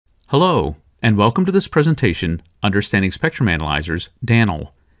Hello, and welcome to this presentation, Understanding Spectrum Analyzers,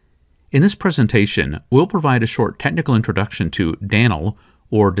 DANL. In this presentation, we'll provide a short technical introduction to DANL,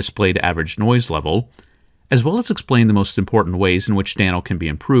 or Displayed Average Noise Level, as well as explain the most important ways in which DANL can be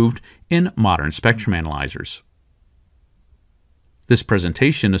improved in modern spectrum analyzers. This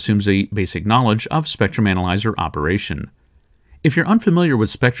presentation assumes a basic knowledge of spectrum analyzer operation. If you're unfamiliar with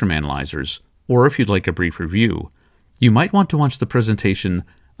spectrum analyzers, or if you'd like a brief review, you might want to watch the presentation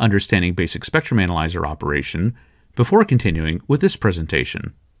Understanding Basic Spectrum Analyzer Operation before continuing with this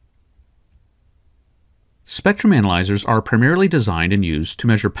presentation. Spectrum analyzers are primarily designed and used to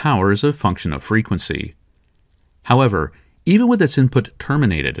measure power as a function of frequency. However, even with its input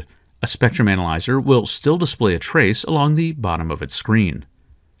terminated, a spectrum analyzer will still display a trace along the bottom of its screen.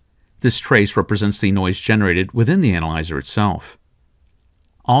 This trace represents the noise generated within the analyzer itself.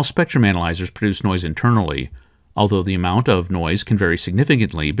 All spectrum analyzers produce noise internally, although the amount of noise can vary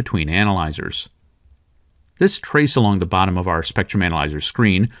significantly between analyzers. This trace along the bottom of our spectrum analyzer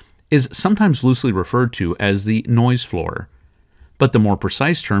screen is sometimes loosely referred to as the noise floor, but the more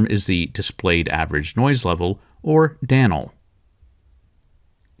precise term is the Displayed Average Noise Level, or DANL.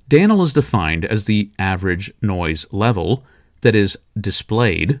 DANL is defined as the average noise level that is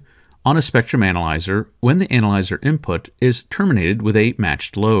displayed on a spectrum analyzer when the analyzer input is terminated with a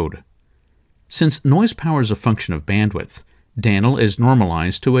matched load. Since noise power is a function of bandwidth, DANL is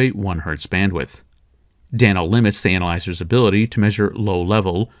normalized to a 1 Hz bandwidth. DANL limits the analyzer's ability to measure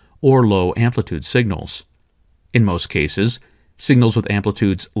low-level or low-amplitude signals. In most cases, signals with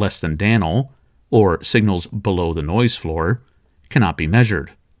amplitudes less than DANL, or signals below the noise floor, cannot be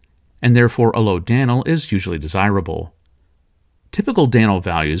measured, and therefore a low DANL is usually desirable. Typical DANL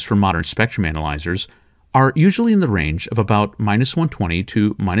values for modern spectrum analyzers are usually in the range of about -120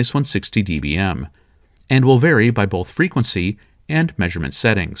 to -160 dBm, and will vary by both frequency and measurement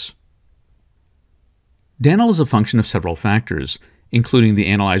settings. DANL is a function of several factors, including the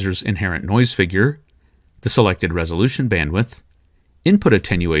analyzer's inherent noise figure, the selected resolution bandwidth, input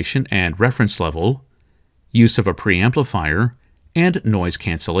attenuation and reference level, use of a preamplifier, and noise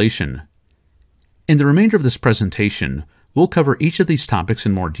cancellation. In the remainder of this presentation, we'll cover each of these topics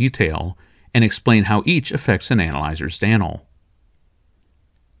in more detail and explain how each affects an analyzer's DANL.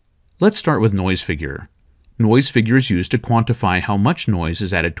 Let's start with noise figure. Noise figure is used to quantify how much noise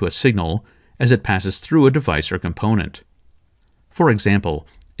is added to a signal as it passes through a device or component. For example,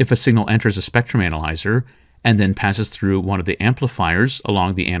 if a signal enters a spectrum analyzer and then passes through one of the amplifiers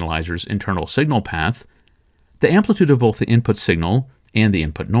along the analyzer's internal signal path, the amplitude of both the input signal and the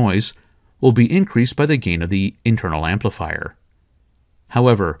input noise will be increased by the gain of the internal amplifier.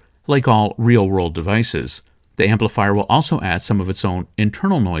 However, like all real-world devices, the amplifier will also add some of its own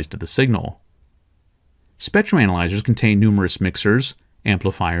internal noise to the signal. Spectrum analyzers contain numerous mixers,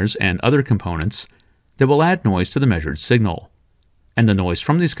 amplifiers, and other components that will add noise to the measured signal, and the noise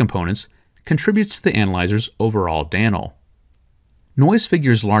from these components contributes to the analyzer's overall DANL. Noise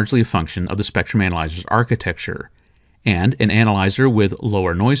figure is largely a function of the spectrum analyzer's architecture, and an analyzer with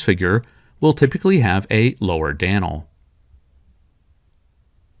lower noise figure will typically have a lower DANL.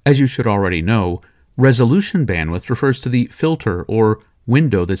 As you should already know, resolution bandwidth refers to the filter or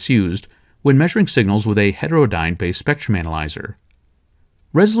window that's used when measuring signals with a heterodyne-based spectrum analyzer.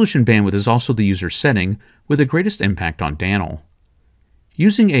 Resolution bandwidth is also the user setting with the greatest impact on DANL.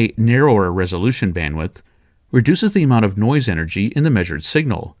 Using a narrower resolution bandwidth reduces the amount of noise energy in the measured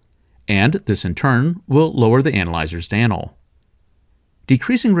signal, and this in turn will lower the analyzer's DANL.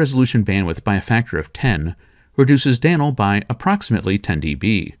 Decreasing resolution bandwidth by a factor of 10 reduces DANL by approximately 10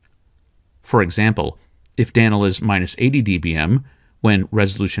 dB. For example, if DANL is -80 dBm when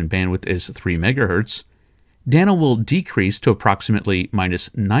resolution bandwidth is 3 MHz, DANL will decrease to approximately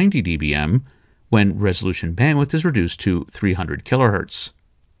 -90 dBm when resolution bandwidth is reduced to 300 kHz.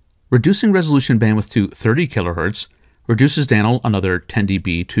 Reducing resolution bandwidth to 30 kHz reduces DANL another 10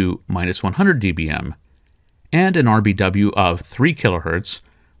 dB to -100 dBm, and an RBW of 3 kHz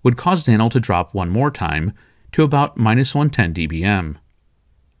would cause DANL to drop one more time to about -110 dBm.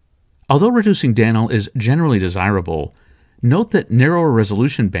 Although reducing DANL is generally desirable, note that narrower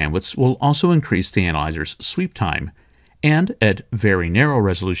resolution bandwidths will also increase the analyzer's sweep time, and at very narrow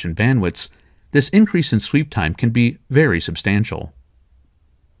resolution bandwidths, this increase in sweep time can be very substantial.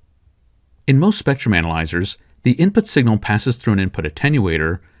 In most spectrum analyzers, the input signal passes through an input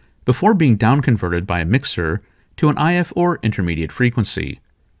attenuator before being downconverted by a mixer to an IF or intermediate frequency.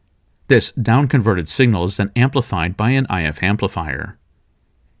 This downconverted signal is then amplified by an IF amplifier.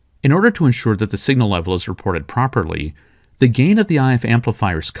 In order to ensure that the signal level is reported properly, the gain of the IF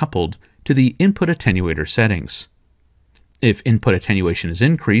amplifier is coupled to the input attenuator settings. If input attenuation is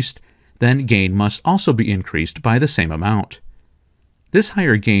increased, then gain must also be increased by the same amount. This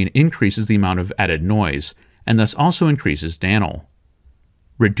higher gain increases the amount of added noise, and thus also increases DANL.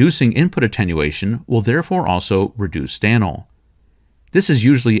 Reducing input attenuation will therefore also reduce DANL. This is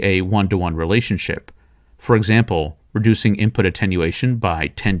usually a one-to-one relationship. For example, reducing input attenuation by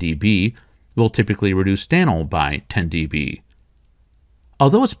 10 dB will typically reduce DANL by 10 dB.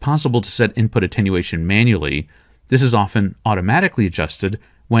 Although it's possible to set input attenuation manually, this is often automatically adjusted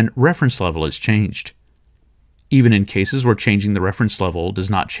when reference level is changed. Even in cases where changing the reference level does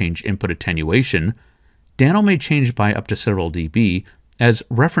not change input attenuation, DANL may change by up to several dB as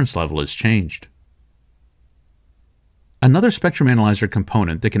reference level is changed. Another spectrum analyzer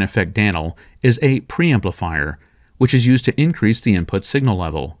component that can affect DANL is a preamplifier, which is used to increase the input signal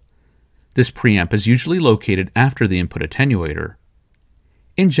level. This preamp is usually located after the input attenuator.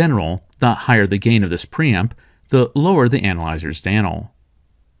 In general, the higher the gain of this preamp, the lower the analyzer's DANL.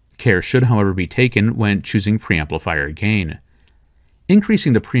 Care should, however, be taken when choosing preamplifier gain.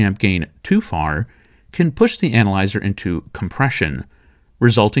 Increasing the preamp gain too far can push the analyzer into compression,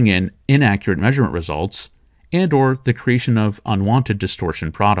 resulting in inaccurate measurement results and/or the creation of unwanted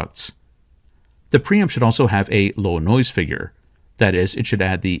distortion products. The preamp should also have a low noise figure. That is, it should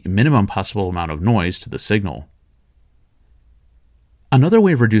add the minimum possible amount of noise to the signal. Another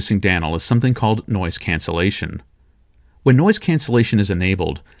way of reducing DANL is something called noise cancellation. When noise cancellation is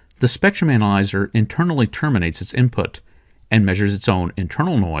enabled, the spectrum analyzer internally terminates its input and measures its own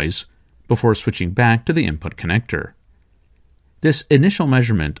internal noise before switching back to the input connector. This initial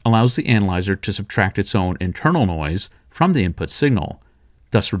measurement allows the analyzer to subtract its own internal noise from the input signal,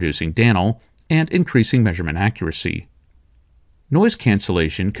 thus reducing DANL and increasing measurement accuracy. Noise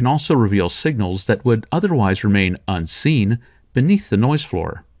cancellation can also reveal signals that would otherwise remain unseen beneath the noise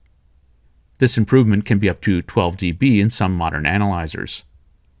floor. This improvement can be up to 12 dB in some modern analyzers.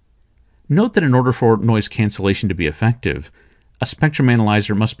 Note that in order for noise cancellation to be effective, a spectrum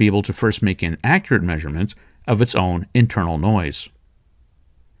analyzer must be able to first make an accurate measurement of its own internal noise.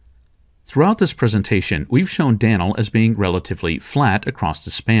 Throughout this presentation, we've shown DANL as being relatively flat across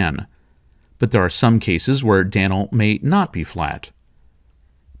the span, but there are some cases where DANL may not be flat.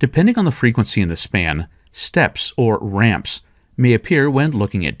 Depending on the frequency in the span, steps or ramps may appear when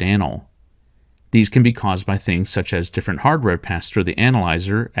looking at DANL. These can be caused by things such as different hardware passed through the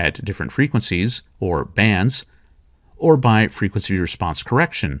analyzer at different frequencies, or bands, or by frequency response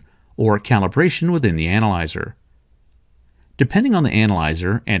correction, or calibration within the analyzer. Depending on the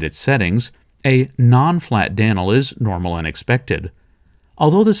analyzer and its settings, a non-flat DANL is normal and expected,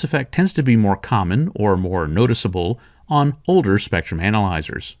 although this effect tends to be more common or more noticeable on older spectrum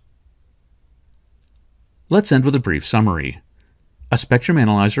analyzers. Let's end with a brief summary. A spectrum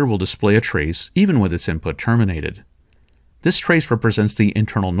analyzer will display a trace even with its input terminated. This trace represents the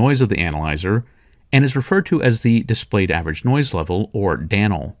internal noise of the analyzer and is referred to as the displayed average noise level, or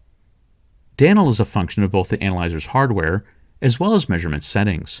DANL. DANL is a function of both the analyzer's hardware as well as measurement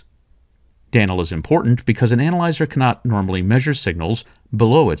settings. DANL is important because an analyzer cannot normally measure signals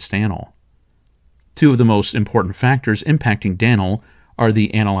below its DANL. Two of the most important factors impacting DANL are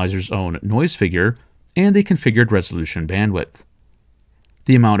the analyzer's own noise figure and the configured resolution bandwidth.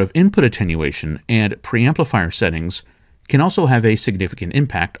 The amount of input attenuation and preamplifier settings can also have a significant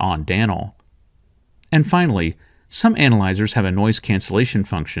impact on DANL. And finally, some analyzers have a noise cancellation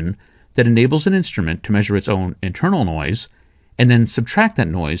function that enables an instrument to measure its own internal noise and then subtract that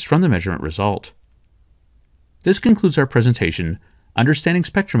noise from the measurement result. This concludes our presentation, Understanding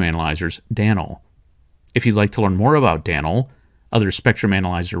Spectrum Analyzers, DANL. If you'd like to learn more about DANL, other spectrum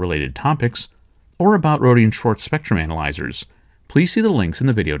analyzer-related topics, or about Rohde and Schwarz spectrum analyzers, please see the links in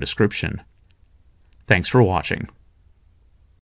the video description. Thanks for watching.